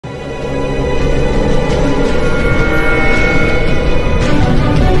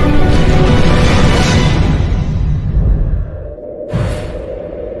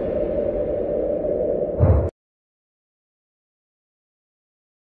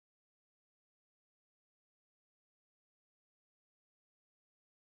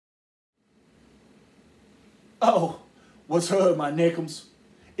Oh, what's good, my nickums?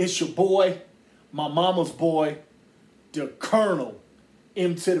 It's your boy, my mama's boy, the Colonel,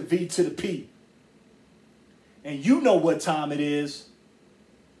 M to the V to the P. And you know what time it is.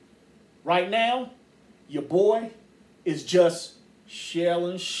 Right now, your boy is just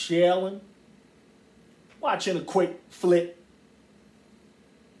shelling, watching a quick flick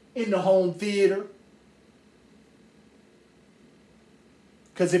in the home theater.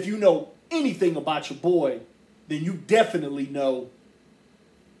 Because if you know anything about your boy, then you definitely know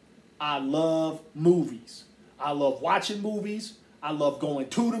I love movies. I love watching movies. I love going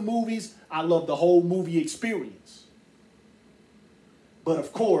to the movies. I love the whole movie experience. But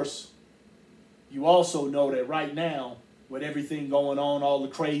of course, you also know that right now, with everything going on, all the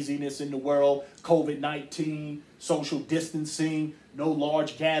craziness in the world, COVID-19, social distancing, no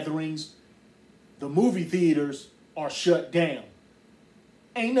large gatherings, the movie theaters are shut down.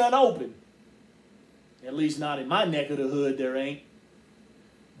 Ain't none open. At least not in my neck of the hood, there ain't.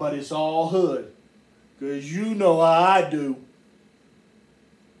 But it's all hood. Because you know how I do.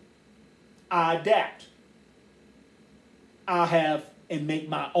 I adapt. I have and make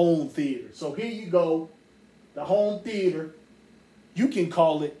my own theater. So here you go. The home theater. You can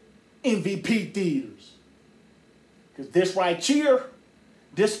call it M.V.P. theaters. Because this right here,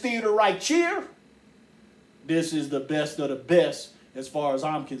 this theater right here, this is the best of the best as far as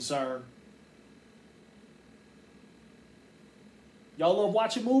I'm concerned. Y'all love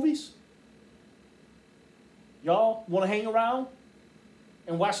watching movies? Y'all want to hang around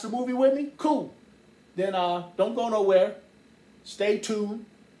and watch the movie with me? Cool. Then don't go nowhere. Stay tuned.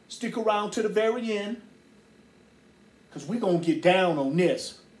 Stick around to the very end. Because we're going to get down on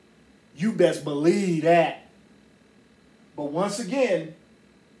this. You best believe that. But once again,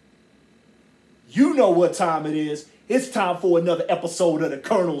 you know what time it is. It's time for another episode of the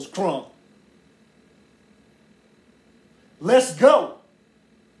Colonel's Crunk. Let's go.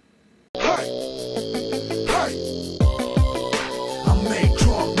 Hey, hey. I make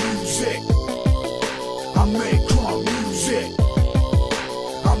crunk music. I make crunk music.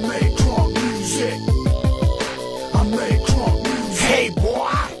 I make crunk music. I make crunk music. Hey,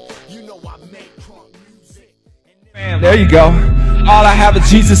 boy. You know I make crunk music. There you go. All I have is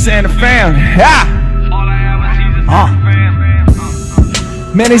Jesus and the family. Yeah. All I have is Jesus and the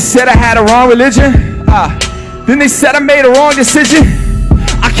family. Man, they said I had a wrong religion. Then they said I made a wrong decision.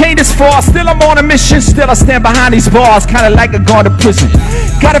 I came this far, still I'm on a mission. Still I stand behind these bars, kinda like a going to prison.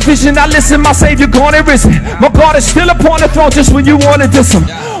 Got a vision, I listen, my Savior gone and risen. My God is still upon the throne just when you wanna diss him.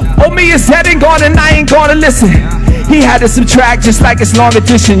 Oh, me is head and gone and I ain't gonna listen. He had to subtract just like it's long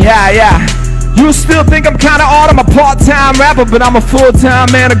addition, yeah. You still think I'm kinda odd, I'm a part-time rapper, but I'm a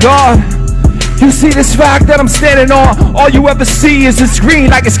full-time man of God. You see this fact that I'm standing on, all you ever see is this green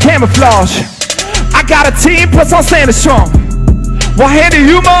like it's camouflage. I got a team, plus I'm standing strong. One hand of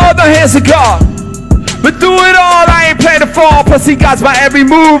you, my other hand's of God. But through it all, I ain't playing to fall. Plus he guides my every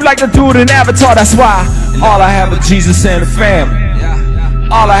move like the dude in Avatar. That's why all I have is Jesus and the family.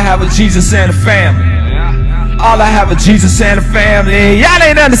 All I have is Jesus and the family. All I have is Jesus and the family. Y'all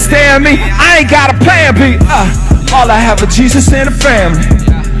ain't understand me. I ain't got a plan B. All I have is Jesus and the family.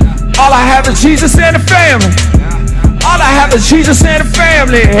 All I have is Jesus and the family. All I have is Jesus and the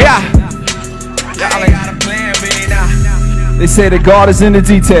family. They say that God is in the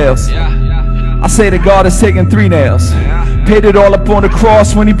details. I say that God is taking 3 nails. Paid it all up on the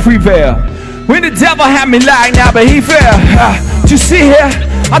cross when he prevailed. When the devil had me lying now, but he failed. You see here,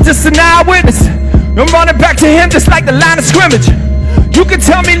 I'm just an eyewitness. I'm running back to him just like the line of scrimmage. You can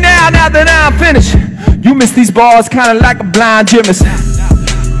tell me now that I'm finished. You miss these bars kinda like a blind gymnast.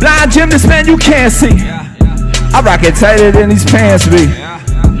 Blind gymnast, man, you can't see. I rock it tighter than these pants be.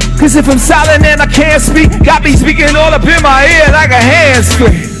 Cause if I'm silent and I can't speak, got me speaking all up in my ear like a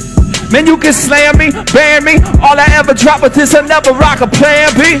hands-free. Man, you can slam me, ban me. All I ever drop with this, I never rock a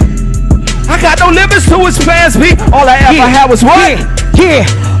plan B. I got no limits to his plans B. All I ever had was what? Yeah.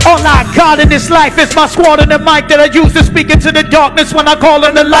 All I got in this life is my squad and the mic that I use to speak into the darkness when I call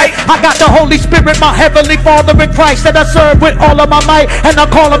on the light. I got the Holy Spirit, my heavenly Father in Christ that I serve with all of my might, and I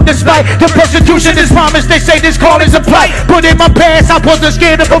call him despite the persecution is promised. They say this call is a plight, but in my past I wasn't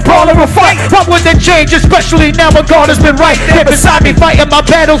scared of a brawl or a fight. Why would they change, especially now when God has been right there beside me, fighting my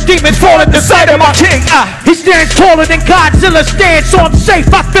battles, demons fall at the sight of my king. He stands taller than Godzilla stands, so I'm safe.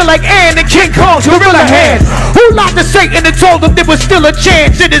 I feel like Ann and King Kong's gorilla hands. Who lied to Satan and told him there was still a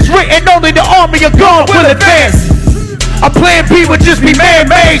chance? It is written only the army of God will advance. A plan B would just be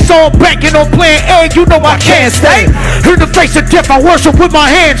man-made, so I'm banking on plan A. You know I can't stay. In the face of death, I worship with my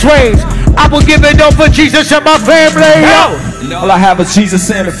hands raised. I will give it up for Jesus and my family. All I have is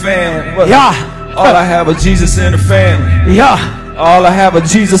Jesus and the family. All I have is Jesus and the family. Yeah. All I have is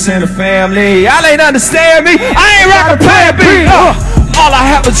Jesus and the family. Y'all ain't understand me. I ain't rockin' Plan B. All I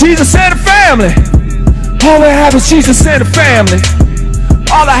have is Jesus and the family. All I have is Jesus and the family.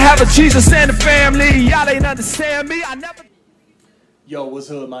 All I have is Jesus and the family. Y'all ain't understand me. I never. Yo,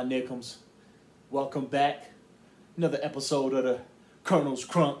 what's up, my nickums? Welcome back. Another episode of the Colonel's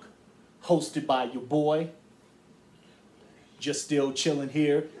Crunk, hosted by your boy. Just still chilling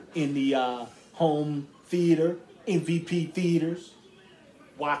here in the home theater, M.V.P. theaters,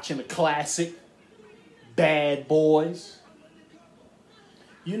 watching a classic, Bad Boys.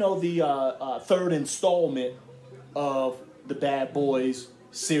 You know, the third installment of the Bad Boys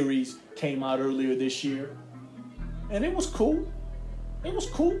series came out earlier this year. And it was cool. It was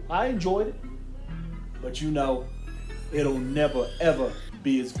cool. I enjoyed it. But you know, it'll never, ever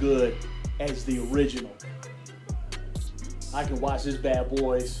be as good as the original. I can watch this Bad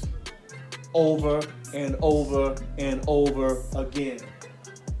Boys over and over and over again.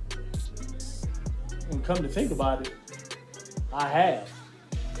 And come to think about it, I have.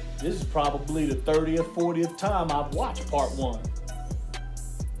 This is probably the 30th, 40th time I've watched part one.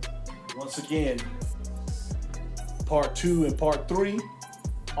 Once again, part two and part three,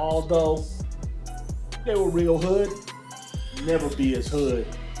 although they were real hood, never be as hood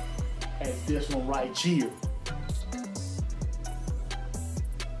as this one right here.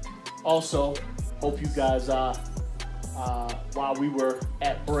 Also, hope you guys, while we were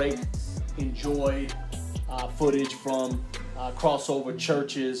at break, enjoyed footage from Crossover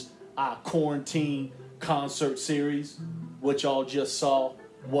Church's quarantine concert series. What y'all just saw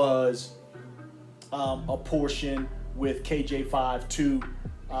was a portion with KJ52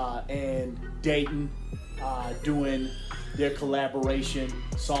 and Dayton doing their collaboration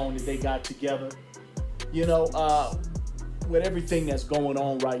song that they got together. You know, with everything that's going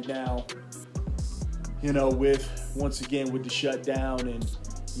on right now, you know, with, once again, with the shutdown and,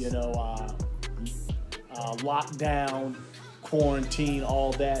 you know, lockdown, quarantine,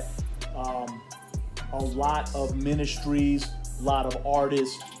 all that, a lot of ministries, a lot of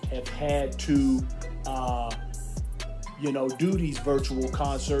artists have had to, you know, do these virtual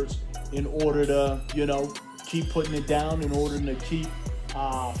concerts in order to, you know, keep putting it down, in order to keep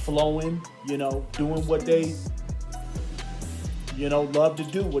flowing, you know, doing what they, you know, love to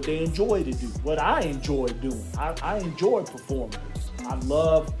do, what they enjoy to do, what I enjoy doing. I enjoy performing. I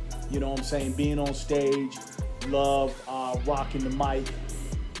love, you know what I'm saying, being on stage, love rocking the mic,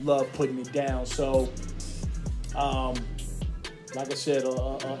 love putting it down. So, like I said,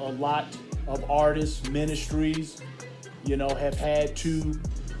 a lot of artists, ministries, you know, have had to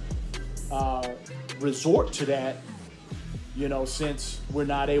resort to that, you know, since we're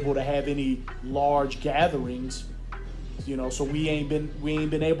not able to have any large gatherings, you know, so we ain't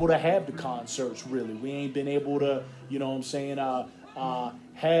been able to have the concerts, really. We ain't been able to, you know what I'm saying,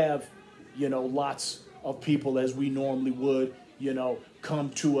 have, you know, lots of people as we normally would, you know,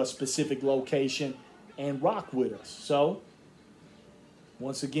 come to a specific location and rock with us. So,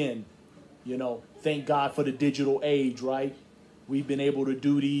 once again, you know, thank God for the digital age, right? We've been able to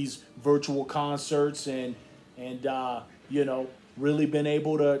do these virtual concerts and you know, really been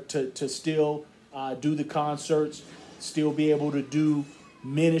able to still do the concerts, still be able to do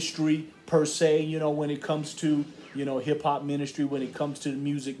ministry per se, you know, when it comes to, you know, hip-hop ministry, when it comes to the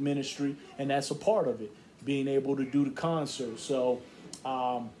music ministry, and that's a part of it, being able to do the concerts. So,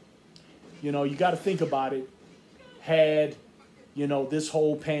 you know, you got to think about it. Had, you know, this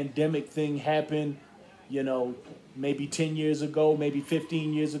whole pandemic thing happened, you know, maybe 10 years ago, maybe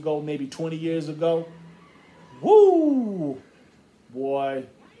 15 years ago, maybe 20 years ago, woo, boy,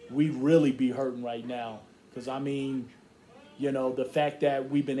 we'd really be hurting right now. Because, I mean, you know, the fact that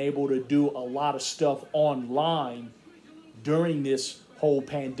we've been able to do a lot of stuff online during this whole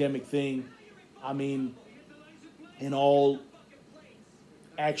pandemic thing, I mean, in all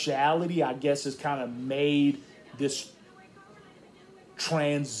actuality, I guess it's kind of made this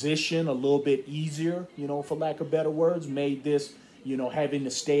transition a little bit easier, you know, for lack of better words, made this, you know, having to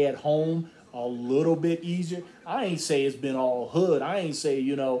stay at home a little bit easier. I ain't say it's been all hood. I ain't say,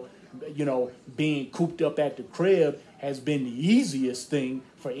 you know, being cooped up at the crib has been the easiest thing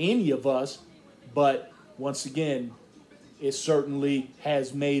for any of us. But once again, it certainly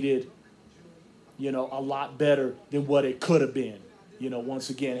has made it, you know, a lot better than what it could have been. You know, once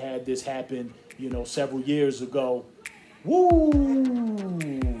again, had this happened, you know, several years ago,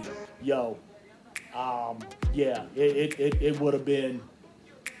 woo, yo, yeah, it would have been,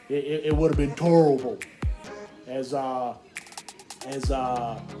 it would have been terrible. As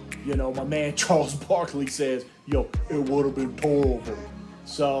you know, my man Charles Barkley says, yo, it would have been terrible.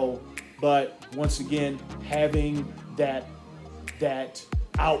 So, But once again, having that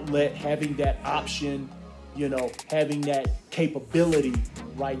outlet, having that option, you know, having that capability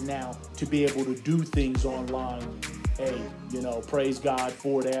right now to be able to do things online, hey, you know, praise God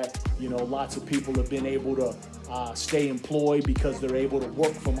for that. You know, lots of people have been able to stay employed because they're able to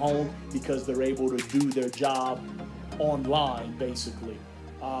work from home, because they're able to do their job online, basically.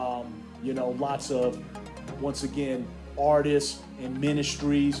 You know, lots of, once again, artists and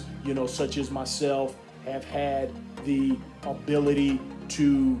ministries, you know, such as myself, have had the ability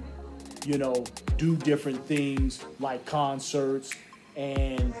to, you know, do different things like concerts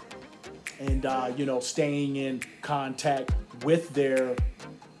and you know, staying in contact with their,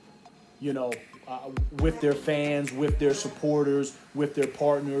 you know, with their fans, with their supporters, with their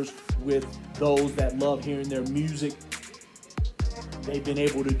partners, with those that love hearing their music. They've been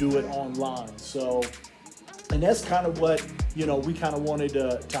able to do it online. So, and that's kind of what, you know, we kind of wanted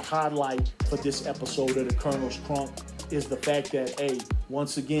to highlight for this episode of the Colonel's Crunk, is the fact that, hey,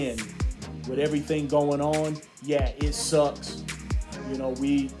 once again, with everything going on, yeah, it sucks. You know,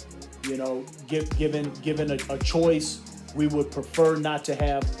 we, you know, given a choice, we would prefer not to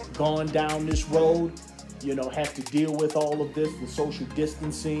have gone down this road, you know, have to deal with all of this, the social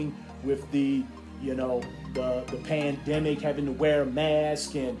distancing, with the, you know, the pandemic, having to wear a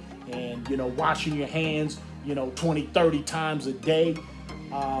mask and you know, washing your hands, you know, 20, 30 times a day.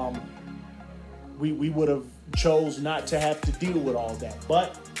 We would have chose not to have to deal with all that,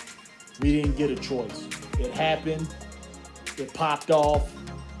 but we didn't get a choice. It happened. It popped off.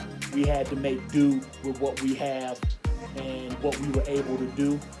 We had to make do with what we have and what we were able to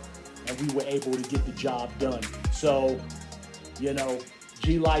do, and we were able to get the job done. So, you know,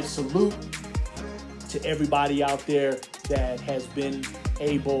 G-Life salute to everybody out there that has been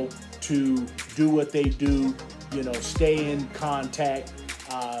able to do what they do, you know, stay in contact,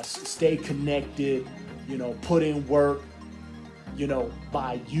 stay connected, you know, put in work, you know,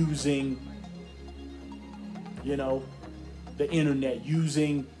 by using, you know, the internet,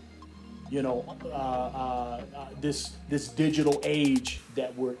 using, you know, this digital age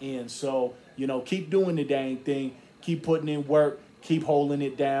that we're in. So, you know, keep doing the dang thing, keep putting in work, keep holding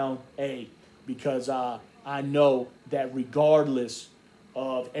it down, hey, because I know that regardless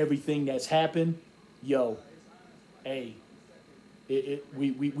of everything that's happened, yo, hey,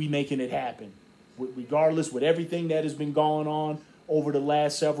 we making it happen. Regardless, with everything that has been going on over the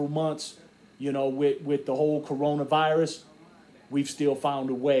last several months, you know, with the whole coronavirus, we've still found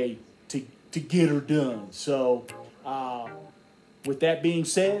a way to get her done. So, with that being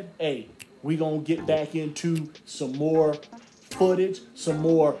said, hey, we're going to get back into some more footage, some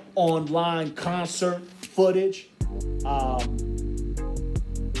more online concert footage.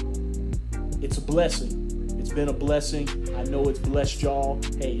 It's a blessing. It's been a blessing. I know it's blessed y'all.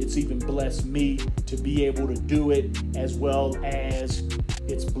 Hey, it's even blessed me to be able to do it, as well as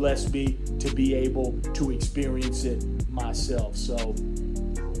it's blessed me to be able to experience it myself. So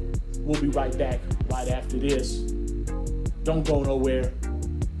we'll be right back right after this. Don't go nowhere.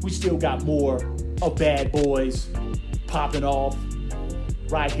 We still got more of Bad Boys popping off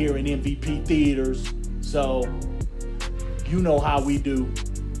right here in M.V.P theaters. So you know how we do.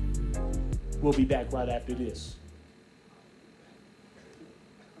 We'll be back right after this.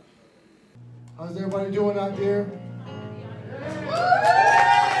 How's everybody doing out there?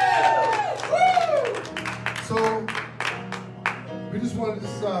 So, we just wanted to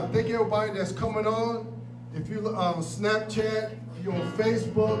thank everybody that's coming on. If you're on Snapchat, if you're on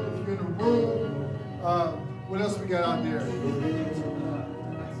Facebook, if you're in the room, what else we got out there?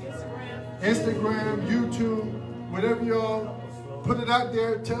 Instagram, YouTube, whatever y'all. Put it out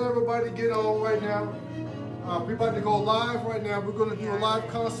there. Tell everybody to get on right now. We're about to go live right now. We're going to do a live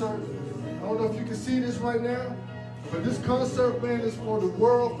concert. I don't know if you can see this right now, but this concert, man, is for the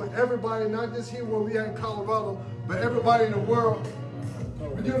world, for everybody, not just here where we are in Colorado, but everybody in the world.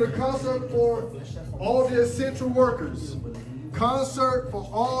 We're doing a concert for all the essential workers. Concert for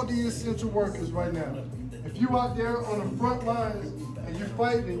all the essential workers right now. If you out there on the front lines and you're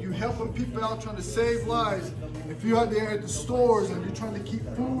fighting and you're helping people out trying to save lives, if you're out there at the stores and you're trying to keep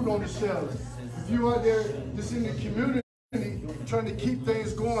food on the shelves, if you're out there just in the community trying to keep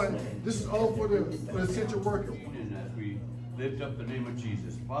things going, this is all for the essential worker. As we lift up the name of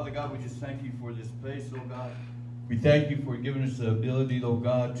Jesus. Father God, we just thank you for this place, oh God. We thank you for giving us the ability, oh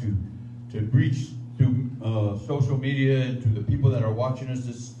God, to reach through social media and to the people that are watching us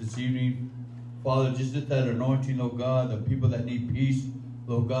this evening. Father, just let that anointing, oh God, the people that need peace,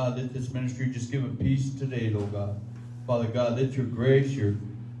 Lord God, let this ministry just give them peace today, Lord God. Father God, let your grace,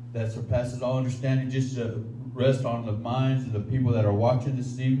 that surpasses all understanding, just rest on the minds of the people that are watching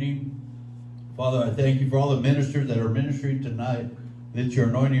this evening. Father, I thank you for all the ministers that are ministering tonight. Let your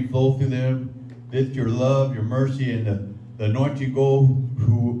anointing flow through them. Let your love, your mercy, and the anointing go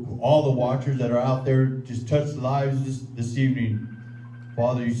who all the watchers that are out there. Just touch lives this evening.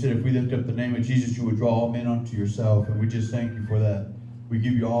 Father, you said if we lift up the name of Jesus, you would draw all men unto yourself. And we just thank you for that. We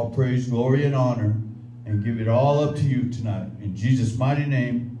give you all praise, glory, and honor, and give it all up to you tonight. In Jesus' mighty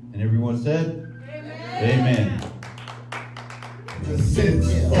name. And everyone said, Amen.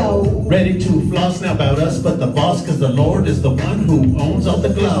 Ready to floss now about us, but the boss, cause the Lord is the one who owns all the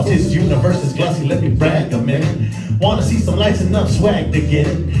gloves. His universe is glossy, let me brag a minute. Wanna see some lights, enough swag to get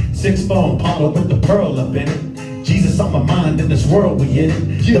it. 6-phone Apollo with the pearl up in it. Jesus on my mind, in this world we in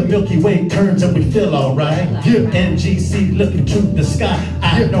it. The Milky Way turns and we feel alright. NGC looking to the sky.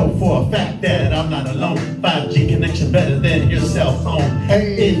 I know for a fact that I'm not alone. 5G connection better than your cell phone.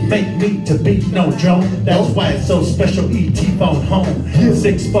 It make me to be no drone. That's why it's so special, ET phone home.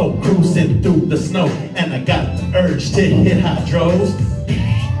 6-4 cruising through the snow, and I got the urge to hit hydros.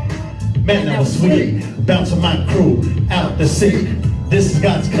 Man, that was sweet. Bouncing my crew out the sea. This is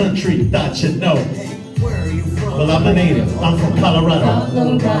God's country, thought you'd know. Well, I'm a native. I'm from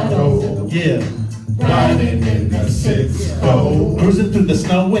Colorado. Yeah. Riding in the 6-4. Cruising through the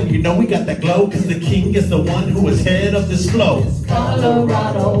snow, and you know we got that glow, cause the king is the one who is head of this flow.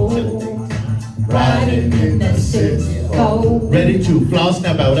 Colorado. Riding in the 6-4. Ready to floss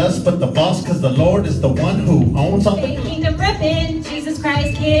now about us, but the boss, cause the Lord is the one who owns all the kingdom reppin', Jesus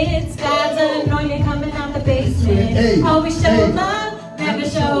Christ kids. God's anointing coming out the basement. Always show love, never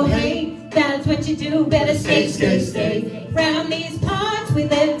show hate. That's what you do, better stay. Round these parts, we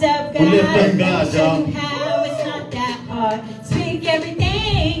lift up God. We lift up God, y'all. How it's not that hard. Speak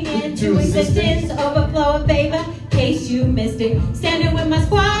everything into existence. Overflow of favor, in case you missed it. Standing with my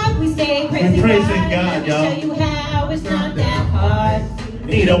squad, we stay praising God. y'all. Show you how it's not that hard.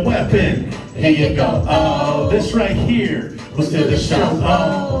 Need a weapon, here you go. Oh, this right here will steal the show.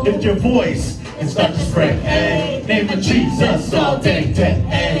 Oh, lift your voice and start to spread. Hey, name of Jesus, all day,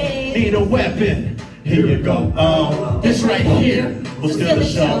 hey. Need a weapon, here you go. Oh, this right here will steal the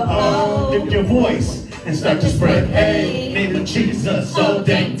show. Oh, lift your voice and start to spread. Hey, name of Jesus, all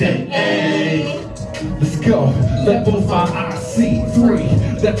day, hey. Let's go. Let both our eyes see 3.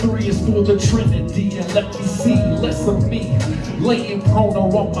 That 3 is for the Trinity, and let me see less of me. Laying prone or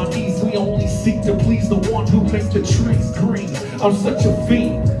on my knees, we only seek to please the one who makes the trees green. I'm such a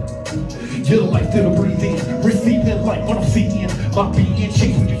fiend. Your life that I'm breathing, receiving life when I'm seeing my being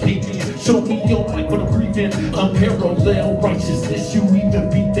changed when you came in. Show me your life when I'm breathing. Unparalleled righteousness, you even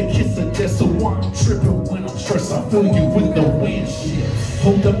beat the kiss of death. So why I'm tripping when I'm stressed? I feel you with the wind. Shit.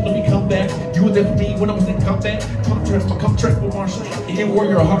 Hold up, let me come back. You were there for me when I was in combat. Contrast my contract with Marshall. And where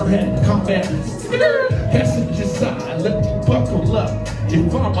your heart had combat. Passenger side, let me buckle up.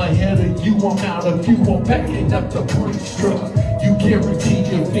 If I'm ahead of you, I'm out of you. I'm backing up the Brinks truck. You guarantee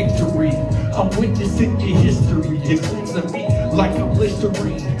your victory. I'm witnessing your history. It clings to me like I'm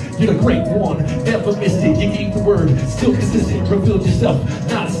Listerine. You're the great one, never missed it. You gave the word, still consistent. Revealed yourself,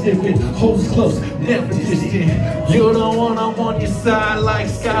 not snippet. Holds close, never distant. You're the one, I'm on your side like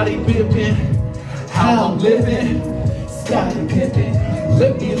Scottie Pippen. How I'm living, Scottie Pippen.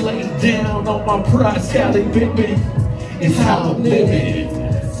 Let me lay down on my pride, Scottie Pippen. It's how I'm living,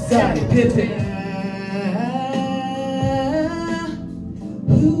 Scottie Pippen.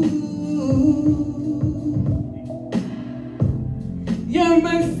 Your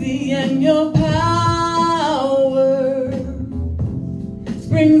mercy and your power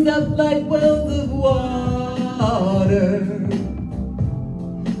springs up like wells of water.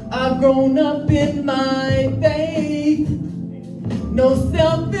 I've grown up in my faith, no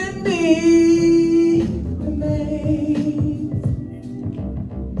self in me remains.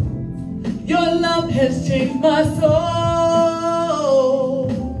 Your love has changed my soul,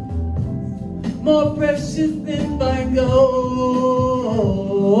 more precious than fine gold.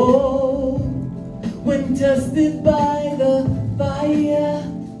 When tested by the fire,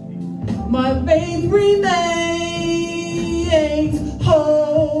 my faith remains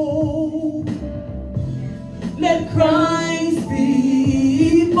whole. Let Christ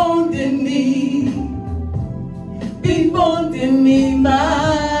be formed in me,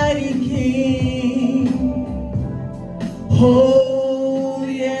 mighty King.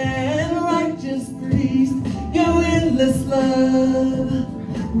 Holy and righteous priest, your endless love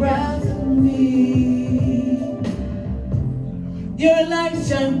rise on me. Your light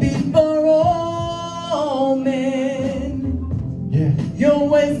shine before all men. Yeah. Your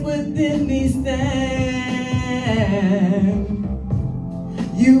ways within me stand.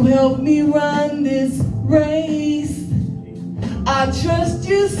 You help me run this race. I trust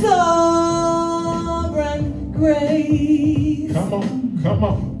you so. grace. Come on, come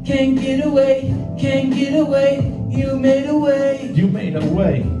on. Can't get away, can't get away. You made a way. You made a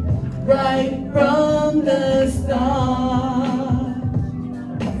way. Right from the start.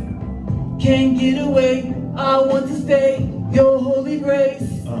 Can't get away, I want to stay. Your holy grace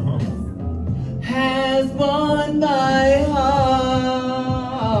has won my heart.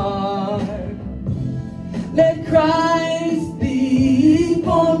 Let Christ be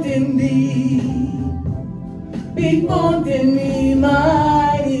formed in thee. Be formed in me,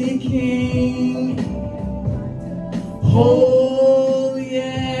 mighty King. Holy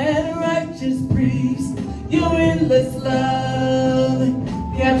and righteous priest, your endless love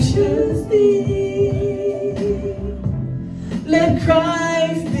captures me. Let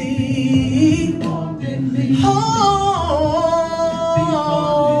Christ be formed in me. Oh,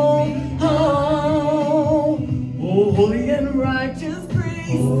 holy and righteous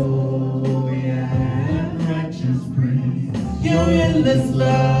priest. Holy and righteous priest. Your endless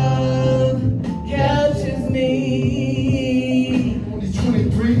love captures me.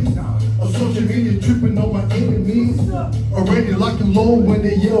 2023, on social media tripping on my enemies. Already locked and low when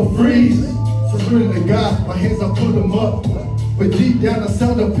they yell freeze. Surrender to God, my hands I put them up. But deep down I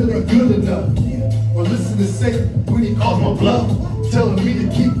sound I'm feeling good enough. Or listen to Satan when he calls my bluff, telling me to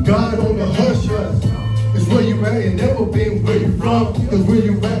keep God on the hush hush. It's where you at and never been where you from. Cause where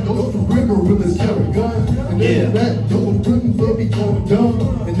you at, those who river really carry guns. And then that, those Britain will be going dumb.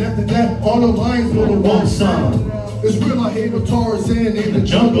 And after that, all the lions gonna want some. It's real, I hate a Tarzan in the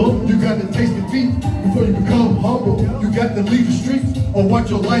jungle. You got to taste the beat before you become humble. You got to leave the streets or watch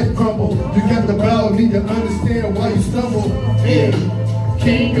your life crumble. You got to bow and need to understand why you stumble. Yeah.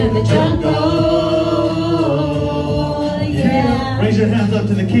 King of the jungle. Yeah. Raise your hands up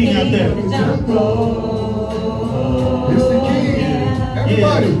to the king out there. It's the king.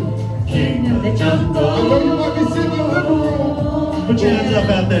 Everybody. King of the jungle. I know you might be sitting in the living room. Put your hands up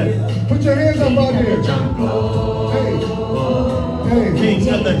out there. Put your hands up out there. Hey. Kings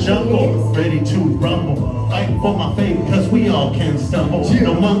of the jungle, ready to rumble. Fighting for my faith, cause we all can stumble.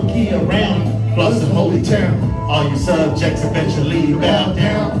 No monkey around, plus the holy town. All your subjects eventually bow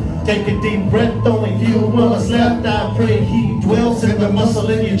down. Take a deep breath, only few of us left. I pray he dwells in the muscle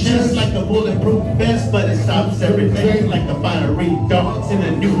in your chest like a bulletproof vest. But it stops everything like the fiery darts in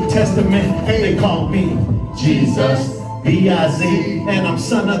the New Testament. They call me Jesus. B-I-Z, and I'm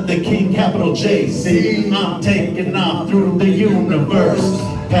son of the king, capital J-C. I'm taking off through the universe,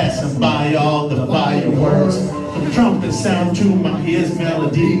 passing by all the fireworks. From trumpet sound to my ears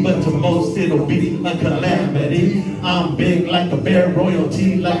melody, but to most it'll be a calamity. I'm big like a bear,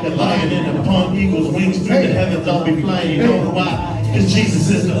 royalty like a lion, and upon eagle's wings through the heavens I'll be flying. You know why? Cause Jesus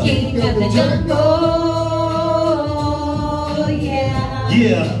is the King of the jungle, yeah.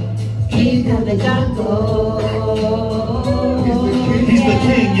 Yeah. King of the jungle. He's the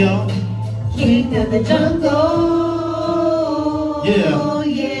king, y'all. King of the jungle. Yeah.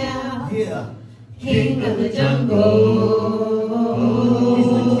 Yeah. King of the jungle. He's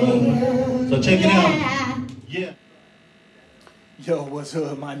the king. So check it out. Yeah. Yo, what's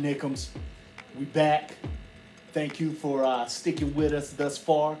up, my Nickums? We back. Thank you for sticking with us thus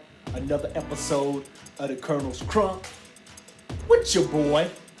far. Another episode of the Colonel's Crunk with your boy.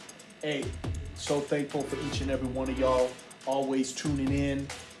 Hey, so thankful for each and every one of y'all. Always tuning in.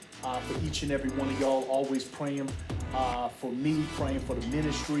 For each and every one of y'all. Always praying for me, praying for the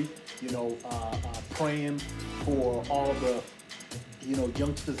ministry. You know, praying for all the, you know,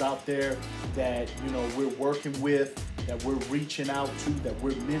 youngsters out there that, you know, we're working with, that we're reaching out to, that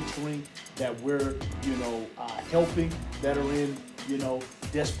we're mentoring, that we're, you know, helping, that are in, you know,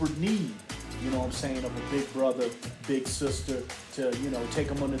 desperate need, you know what I'm saying, of a big brother, big sister to, you know, take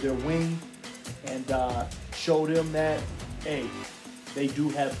them under their wing and show them that, hey, they do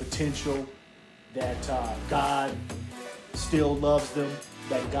have potential, that God still loves them,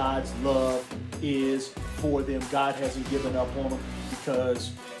 that God's love is for them. God hasn't given up on them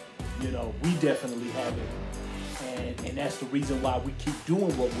because, you know, we definitely haven't. And that's the reason why we keep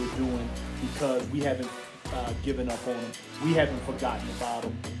doing what we're doing, because we haven't given up on them. We haven't forgotten about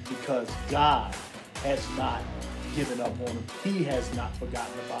them because God has not given up on them. He has not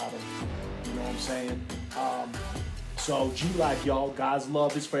forgotten about them. You know what I'm saying? So G-Life, y'all, God's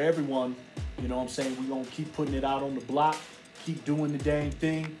love is for everyone. You know what I'm saying? We're going to keep putting it out on the block, keep doing the dang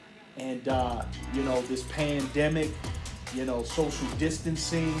thing. And, you know, this pandemic, you know, social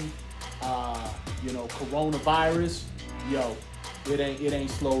distancing, you know, coronavirus, yo, it ain't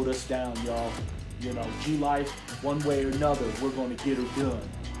slowed us down, y'all. You know, G-Life, one way or another, we're going to get her done.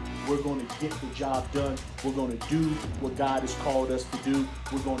 We're going to get the job done. We're going to do what God has called us to do.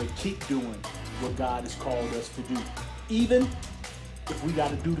 We're going to keep doing what God has called us to do. Even if we got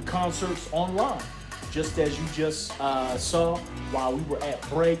to do the concerts online, just as you just saw while we were at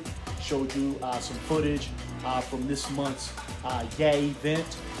break, showed you some footage from this month's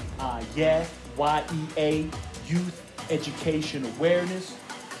event, YEA, Youth Education Awareness.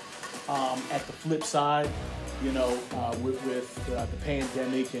 At the flip side, you know, with the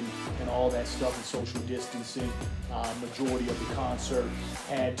pandemic and all that stuff and social distancing, majority of the concert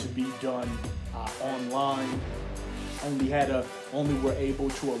had to be done online. Only were able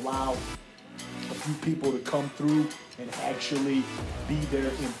to allow a few people to come through and actually be there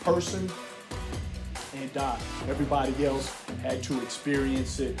in person. And everybody else had to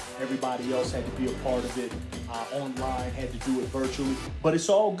experience it. Everybody else had to be a part of it online, had to do it virtually. But it's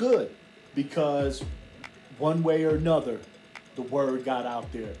all good because one way or another, the word got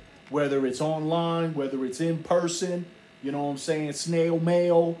out there. Whether it's online, whether it's in person, you know what I'm saying, snail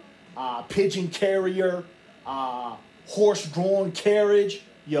mail, pigeon carrier, horse-drawn carriage,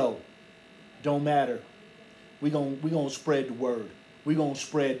 yo, don't matter. We gonna spread the word. We gonna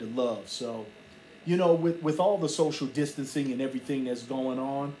spread the love. So, you know, with all the social distancing and everything that's going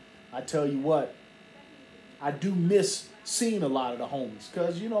on, I tell you what, I do miss seeing a lot of the homies.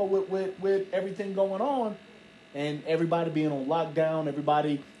 Because, you know, with everything going on and everybody being on lockdown,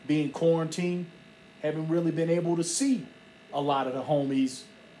 everybody being quarantined, haven't really been able to see a lot of the homies,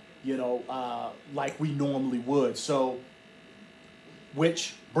 you know, like we normally would. So,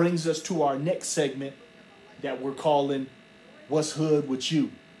 which brings us to our next segment that we're calling What's Hood With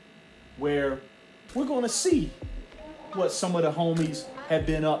You, where we're going to see what some of the homies have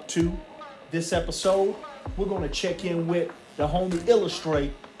been up to. This episode, we're going to check in with the homie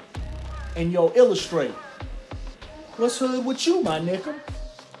Illustrate. And yo, Illustrate, what's hood with you, my nigga?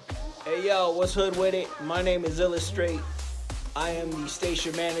 Hey yo, what's hood with it? My name is Illustrate. I am the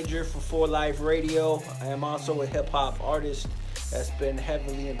station manager for 4 Life Radio. I am also a hip-hop artist that's been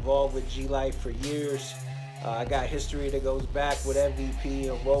heavily involved with G-Life for years. I got history that goes back with M.V.P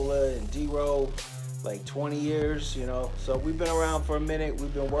and Rolla and D-Row, like 20 years, you know. So we've been around for a minute.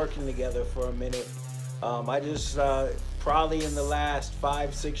 We've been working together for a minute. I just, probably in the last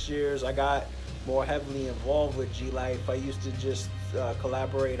 5-6 years, I got more heavily involved with G-Life. I used to just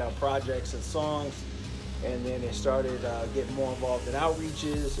collaborate on projects and songs, and then it started getting more involved in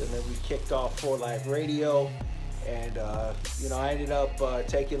outreaches, and then we kicked off 4 Life Radio. And, you know, I ended up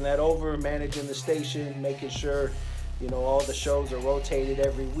taking that over, managing the station, making sure, you know, all the shows are rotated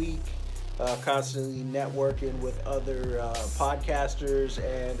every week, constantly networking with other podcasters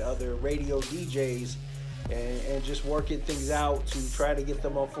and other radio DJs, and just working things out to try to get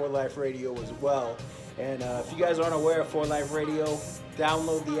them on 4 Life Radio as well. And if you guys aren't aware of 4 Life Radio,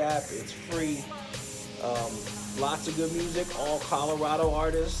 download the app. It's free. Lots of good music, all Colorado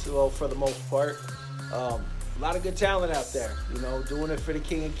artists, well, for the most part. A lot of good talent out there, you know, doing it for the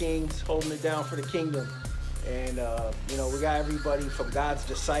King of Kings, holding it down for the kingdom. And, you know, we got everybody from God's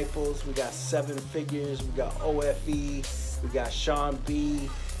Disciples. We got 7 Figures. We got OFE. We got Sean B.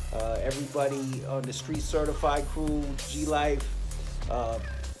 Everybody on the Street Certified crew, G-Life.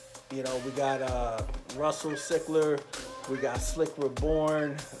 You know, we got Russell Sickler. We got Slick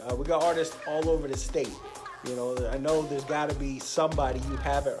Reborn. We got artists all over the state. You know, I know there's got to be somebody you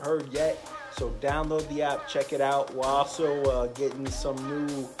haven't heard yet. So download the app, check it out. We're also getting some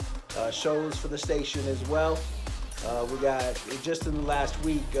new shows for the station as well. We got, just in the last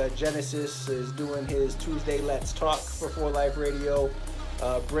week, Genesis is doing his Tuesday Let's Talk for 4 Life Radio.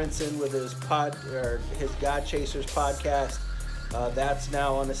 Brinson with his God Chasers podcast. That's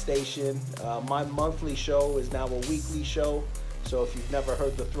now on the station. My monthly show is now a weekly show. So if you've never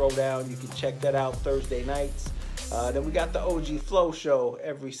heard the Throwdown, you can check that out Thursday nights. Then we got the OG Flow show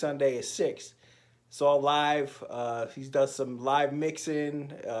every Sunday at 6. It's all live. He does some live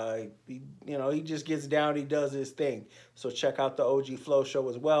mixing. You know, he just gets down. He does his thing. So check out the OG Flow show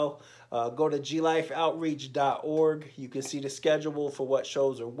as well. Go to glifeoutreach.org. You can see the schedule for what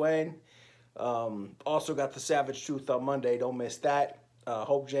shows are when. Also got the Savage Truth on Monday. Don't miss that.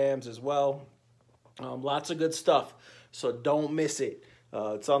 Hope Jams as well. Lots of good stuff. So don't miss it.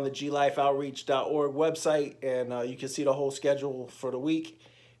 It's on the glifeoutreach.org website, and you can see the whole schedule for the week.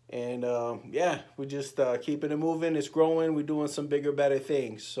 And yeah, we're just keeping it moving. It's growing. We're doing some bigger, better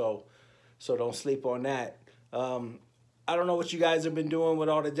things. So don't sleep on that. I don't know what you guys have been doing with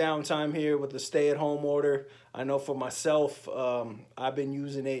all the downtime here with the stay-at-home order. I know for myself, I've been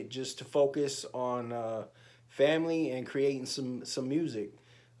using it just to focus on family and creating some music,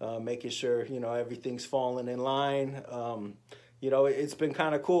 making sure, you know, everything's falling in line. You know, it's been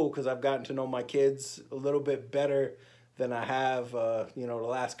kind of cool because I've gotten to know my kids a little bit better than I have, you know, the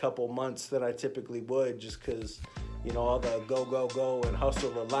last couple months than I typically would, just because, you know, all the go and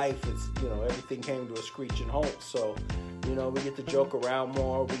hustle of life, it's, you know, everything came to a screeching halt. So, you know, we get to joke around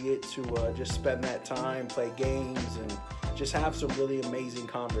more. We get to just spend that time, play games, and just have some really amazing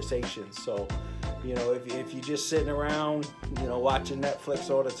conversations. So, you know, if you're just sitting around, you know, watching Netflix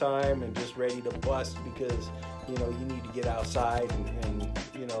all the time and just ready to bust because, you know, you need to get outside and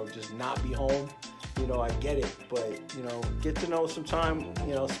you know, just not be home, you know, I get it. But, you know, get to know some time,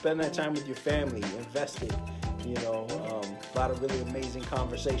 you know, spend that time with your family, invest it. You know, a lot of really amazing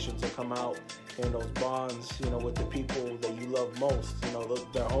conversations that come out in those bonds, you know, with the people that you love most. You know,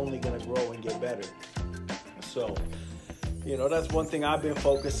 they're only going to grow and get better. So, you know, that's one thing I've been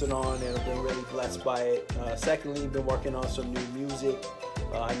focusing on, and I've been really blessed by it. Secondly, been working on some new music.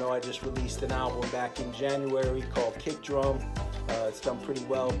 I know I just released an album back in January called Kick Drum. It's done pretty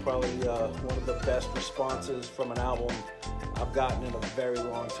well, probably one of the best responses from an album I've gotten in a very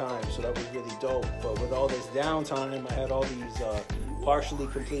long time, so that was really dope. But with all this downtime, I had all these partially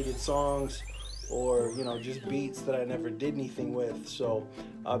completed songs, or, you know, just beats that I never did anything with. So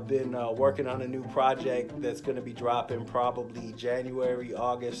I've been working on a new project that's going to be dropping probably January,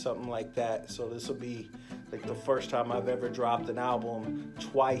 August, something like that. So this will be like the first time I've ever dropped an album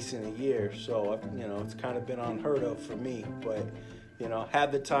twice in a year. So, you know, it's kind of been unheard of for me, but, you know,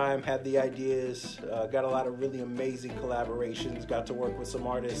 had the time, had the ideas, got a lot of really amazing collaborations, got to work with some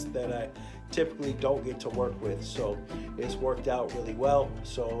artists that I typically don't get to work with. So it's worked out really well.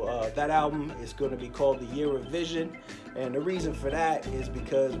 So that album is going to be called The Year of Vision. And the reason for that is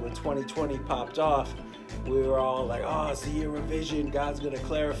because when 2020 popped off, we were all like, oh, it's the year of vision. God's going to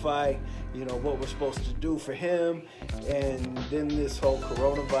clarify, you know, what we're supposed to do for him. And then this whole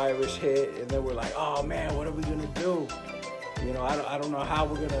coronavirus hit, and then we're like, oh man, what are we going to do? You know, I don't know how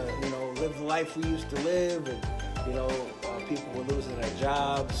we're going to, you know, live the life we used to live. And, you know, people were losing their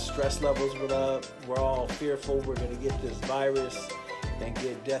jobs, stress levels went up. We're all fearful we're going to get this virus and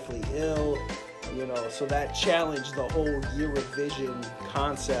get deathly ill. You know, so that challenged the whole year of vision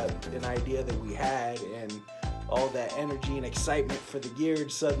concept and idea that we had, and all that energy and excitement for the year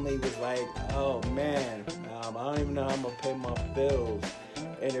suddenly was like, oh man, I don't even know how I'm gonna pay my bills.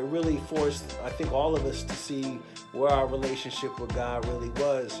 And it really forced, I think, all of us to see where our relationship with God really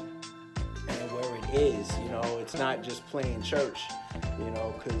was and where it is. You know, it's not just playing church, you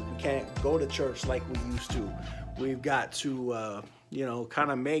know, because we can't go to church like we used to. We've got to, you know,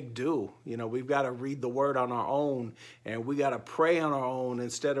 kind of make do. You know, we've got to read the word on our own, and we got to pray on our own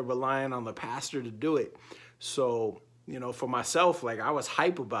instead of relying on the pastor to do it. So, you know, for myself, like, I was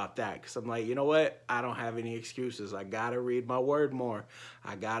hype about that because I'm like, you know what? I don't have any excuses. I got to read my word more.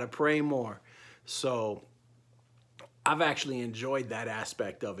 I got to pray more. So I've actually enjoyed that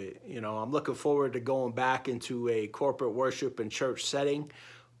aspect of it. You know, I'm looking forward to going back into a corporate worship and church setting,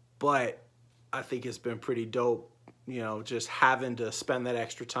 but I think it's been pretty dope, you know, just having to spend that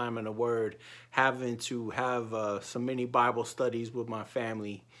extra time in the Word, having to have some mini Bible studies with my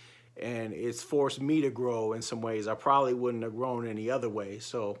family, and it's forced me to grow in some ways I probably wouldn't have grown any other way.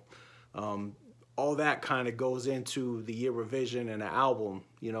 So all that kind of goes into the year revision and the album,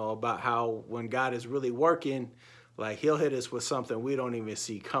 you know, about how when God is really working, like, he'll hit us with something we don't even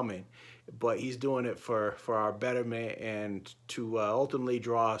see coming. But he's doing it for our betterment and to ultimately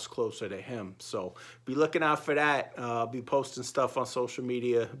draw us closer to him. So be looking out for that. I'll be posting stuff on social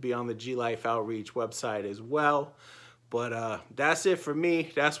media, be on the G Life Outreach website as well. But that's it for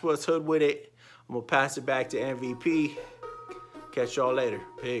me. That's what's hood with it. I'm going to pass it back to M.V.P. Catch y'all later.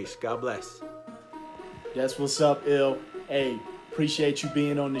 Peace. God bless. That's what's up, Ill. Hey, appreciate you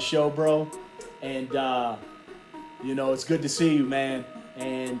being on the show, bro. And, you know, it's good to see you, man.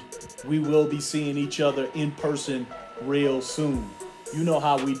 And we will be seeing each other in person real soon. You know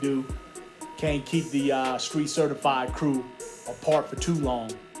how we do. Can't keep the street certified crew apart for too long.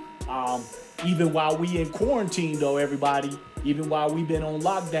 Even while we in quarantine, though, everybody, even while we've been on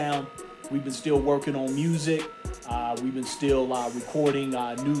lockdown, we've been still working on music. We've been still recording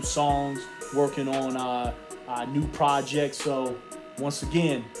new songs, working on new projects. So once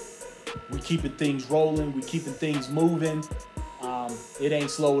again, we keeping things rolling. We keeping things moving. It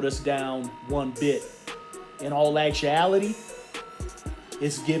ain't slowed us down one bit. In all actuality,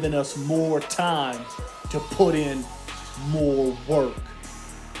 it's given us more time to put in more work.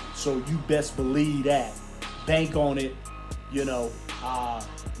 So you best believe that. Bank on it. You know,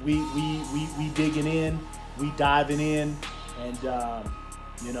 we digging in, we diving in, and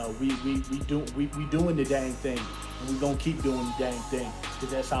you know, we doing the dang thing, and we gonna keep doing the dang thing, because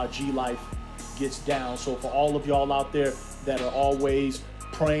that's how G Life gets down. So for all of y'all out there that are always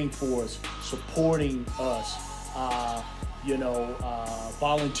praying for us, supporting us,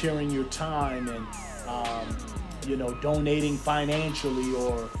 volunteering your time and, donating financially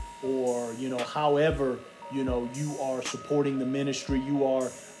or however, you are supporting the ministry, you are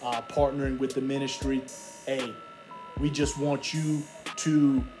partnering with the ministry. Hey, we just want you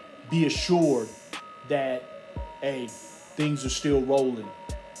to be assured that, hey, things are still rolling.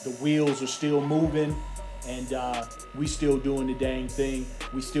 The wheels are still moving, and we still doing the dang thing.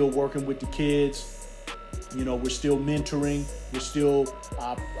 We still working with the kids. We're still mentoring. We're still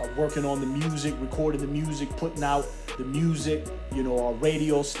working on the music, recording the music, putting out the music. Our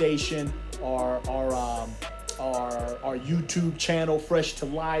radio station, our YouTube channel, Fresh to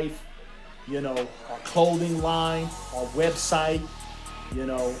Life. Our clothing line, our website.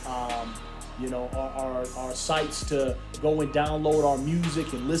 Our sites to go and download our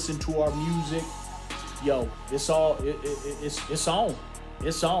music and listen to our music. Yo, it's all it's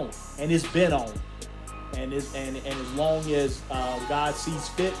on, and it's been on. And as long as God sees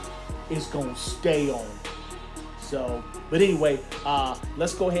fit, it's gonna stay on. So, but anyway,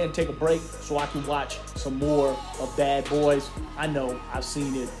 let's go ahead and take a break so I can watch some more of Bad Boys. I know I've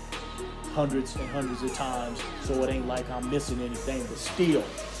seen it hundreds and hundreds of times, so it ain't like I'm missing anything. But still,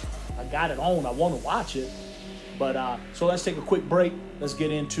 I got it on. I want to watch it. But so let's take a quick break. Let's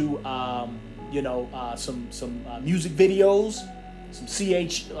get into some music videos, from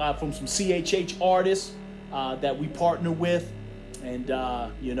some CHH artists that we partner with, and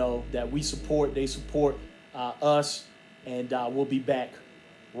that we support. They support us, and we'll be back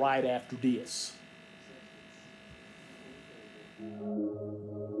right after this.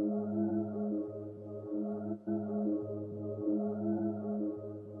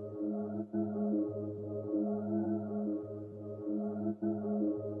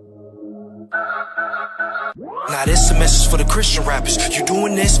 Now this a message for the Christian rappers. You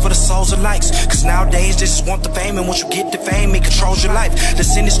doing this for the souls of likes, cause nowadays they just want the fame, and once you get the fame, it controls your life.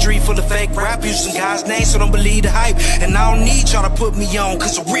 This industry full of fake rap, using God's name, so don't believe the hype. And I don't need y'all to put me on,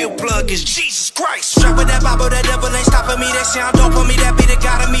 cause the real plug is Jesus Christ. Strap with that Bible, that devil ain't stopping me. They sound dope on me, that be the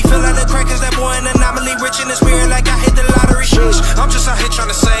God of me. Feel like the crackers, that boy an anomaly, rich in the spirit like I hit the lottery. Sheesh, I'm just out here trying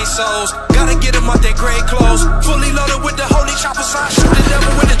to save souls. Gotta get them out their gray clothes. Fully loaded with the holy chopper, so I shoot the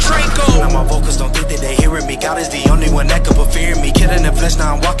devil with the Draco. Now my vocals don't think that they hearing me. God is the only one that could fear me. Killing the flesh,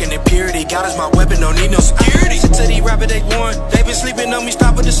 now I'm walking in purity. God is my weapon, don't need no security. Sit to these rappers, they warn. They been sleeping on me,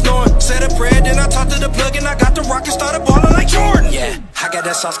 stopping the snoring. Said a prayer, then I talked to the plug, and I got the rock and started balling like Jordan. Yeah, I got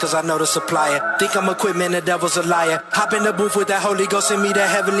that sauce cause I know the supplier. Think I'm a quit, man, the devil's a liar. Hop in the booth with that Holy Ghost, send me that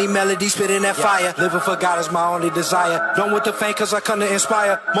heavenly melody, spitting that fire. Living for God is my only desire. Don't with the fame cause I come to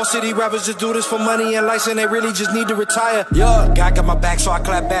inspire. Most of these rappers just do this for money and likes, and they really just need to retire. Yeah, God got my back, so I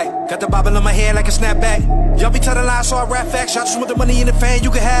clap back. Got the Bible on my head like a snapback. Y'all be telling lies, so I rap facts. Y'all just want the money in the fan, you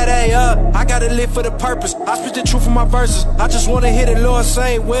can have that, I gotta live for the purpose. I spit the truth in my verses. I just wanna hear the Lord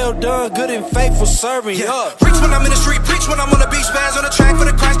say, well done, good and faithful servant. Preach when I'm in the street, preach when I'm on the beach, bands on the track for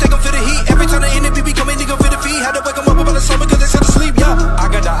the Christ, they gon' feel the heat. Every time the M.V.P come in, they gon' feel the feet. Had to wake them up about the summer cause they said to sleep,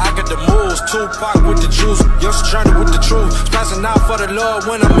 I got the moves, Tupac with the juice, your journey with the truth. Passing out for the Lord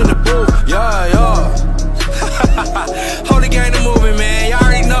when I'm in the booth, Holy gang the movement, man. Y'all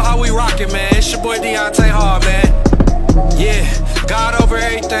already know how we rockin', man. It's your boy Deontay Hard, man. Yeah, God over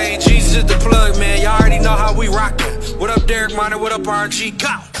everything. Jesus is the plug, man. Y'all already know how we rockin'. What up, Derek Minor? What up, RG?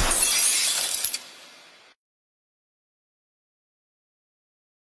 Go!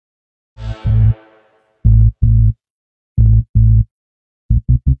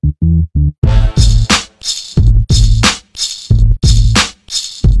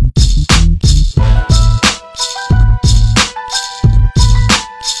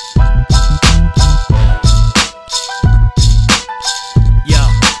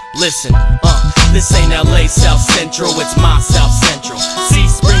 Listen, this ain't LA South Central, it's my South Central. See,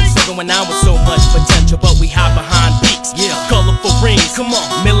 Springs going on with so much potential, but we hide behind peaks, colorful rings, come on,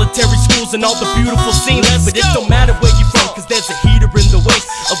 military schools and all the beautiful scenes. But it don't matter where you from, cause there's a heater in the waist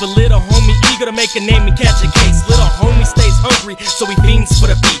of a little homie eager to make a name and catch a case. Little homie stays hungry, so he fiends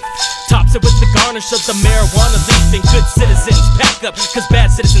for the beef. Tops it with the garnish of the marijuana leaf. And good citizens pack up, cause bad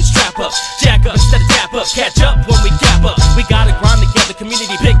citizens trap up. Jack up instead of tap up, catch up when we cap up. We gotta grind together,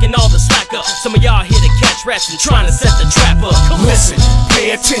 community picking all the slack up. Some of y'all here to catch rats and trying to set the trap up. Listen,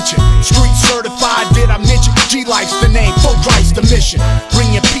 pay attention. Street certified, did I mention? G-Life's the name, full drive's the mission.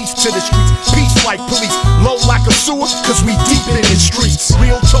 Bringing peace to the streets, peace like police. Low like a sewer, cause we deep in the streets.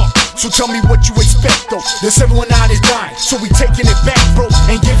 Real talk, so tell me what you expect though. The 719 is dying, so we taking it back, bro,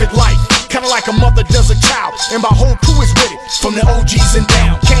 and give it life. Kinda like a mother does a child, and my whole crew is with it, from the OGs and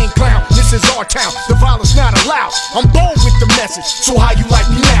down. Can't clown, this is our town, the violence not allowed. I'm bold with the message, so how you like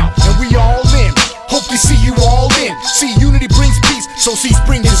me now? And we all in, hope to see you all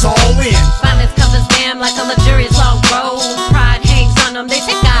in. Violence covers them like a luxurious long road. Pride hangs on them, they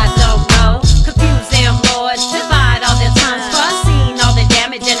say God don't know. Confuse them, Lord, divide all their tongues. For I've seen all the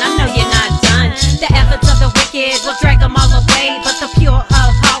damage and I know you're not done. The efforts of the wicked will drag them all away, but the pure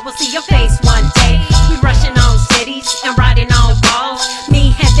of heart will see your face one day. We rushing on cities and riding on walls.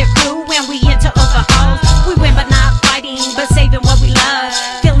 Me and their crew when we enter overhauls. We win but not fighting, but saving what we love.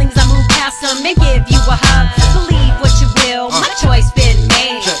 Feelings I move past them and give you a hug. Believe what you will, my choice been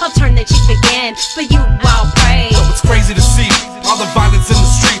made. I'll turn the cheek again, for you I'll pray. So it's crazy to see all the violence in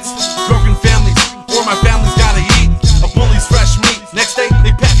the streets. Broken families, or my family's gotta eat. A bully's fresh meat, next day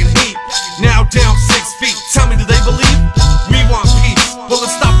they packing heat. Now down 6 feet, tell me do they believe? We want peace, well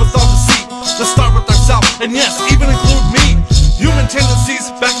let's stop with all deceit. Let's start with ourselves, and yes, even include me. Human tendencies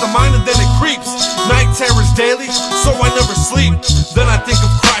back the mind and then it creeps. Night terrors daily, so I never sleep. Then I think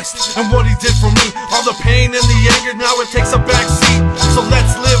of Christ and what he did for me. All the pain and the anger, now it takes a back seat. So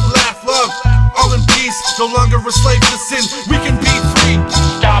let's live, laugh, love, all in peace. No longer a slave to sin, we can be free.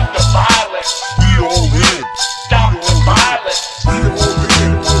 Stop the violence. We all in. Stop the violence. We all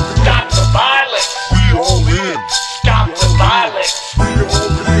in. Stop the violence. We all in. Stop the violence. We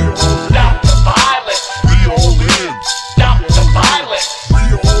all in. Stop the violence. We all in. Stop the violence. We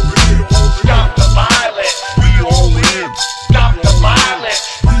all in. Stop the violence. We all in. Stop the violence.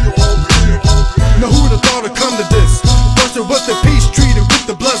 We all in. Now who'd have thought it'd come to this? First it was the peace treaty with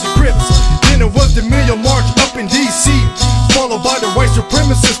the Bloods and Crips. Then it was the Million March up in D.C., followed by the white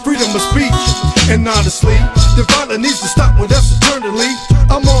supremacists, freedom of speech. And honestly, the violence needs to stop with us eternally.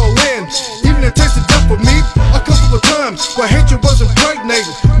 I'm all in, even if it takes the death for me. A couple of times where hatred was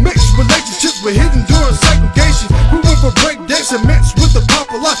impregnated, mixed relationships were hidden during segregation. We went for breakdancing, mixed with the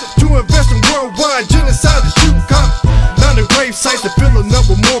popular to invest in worldwide genocide and shooting cops. Now the grave sites are filling up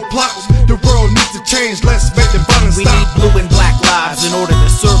with more plots. The world needs to change, let's make the violence We stop. need blue and black lives in order to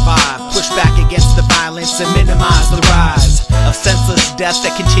survive. Push back against the violence and minimize the rise of senseless death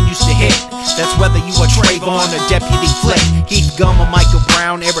that continues to hit. That's whether you are Trayvon or Deputy Flick, Heath Gum or Michael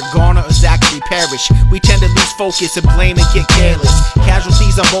Brown, Eric Garner or Zachary Parrish. We tend to lose focus and blame and get careless.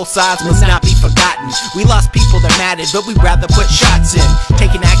 Casualties on both sides must not be forgotten. We lost people that mattered, but we'd rather put shots in.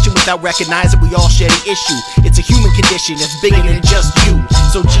 Taking action without recognizing we all share the issue. It's a human condition, it's bigger than just you.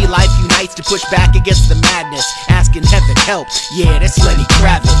 So G-Life unites to push back against the madness, asking heaven help. Yeah, that's Lenny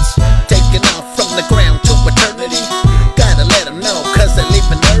Kravitz. Taking off from the ground to eternity. Gotta let them know, cause they're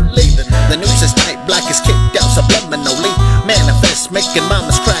leaving early. The news is tight, black is kicked out subliminally. Manifest, making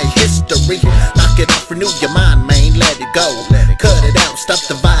mamas cry history. Knock it off, renew your mind, man, let it go. Cut it out, stop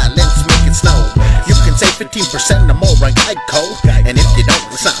the violence, make it snow. You can save 15% or more on Geico. And if you don't,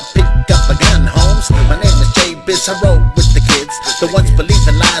 let's not pick up a gun, Holmes. My name is Jay Biz, I roll with the kids. The ones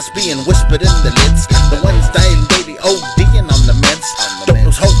believing lies being whispered in the lids. The ones dying daily, ODing on the meds. Don't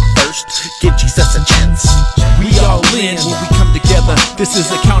lose hope first, give Jesus a chance. We all in when we come together. This is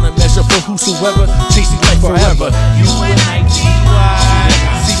a countermeasure for whosoever chasing life forever. UNITY.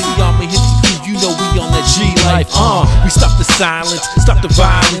 CC Army hit the crew, you know we on that G-Life. We stop the silence, stop the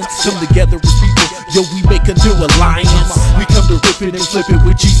violence. Come together as people, yo, we make a new alliance. We come to rip it and flip it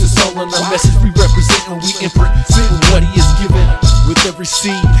with Jesus all in our message. We represent and we imprint what he is given with every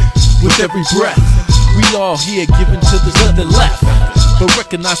seed, with every breath. We all here giving to the other left. But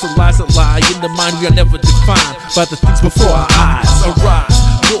recognize the lies that lie in the mind. We are never defined by the things before our eyes. Arise,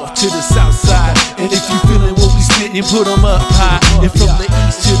 north to the south side. And if you feeling what we spittin', put them up high. And from the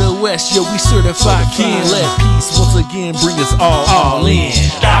east to the west, yo, we certified. Can't let peace once again bring us all in.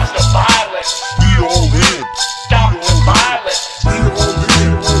 Stop the violence. We all in. Stop the violence. We all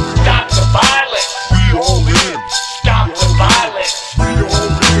in. Stop the violence. We all in. Stop the violence. We all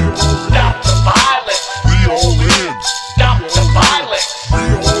in. Stop the violence. We all in. Stop the violence.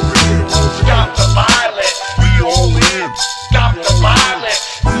 We all in. Stop the violence. We all in. Stop the violence.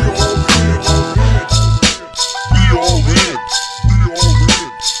 We all in. We all in. We all in.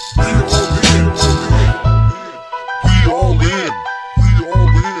 We all in. We all in. We all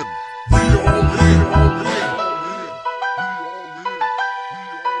in. We all in.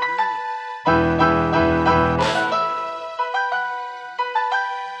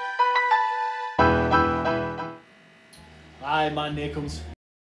 All right, my Nickums.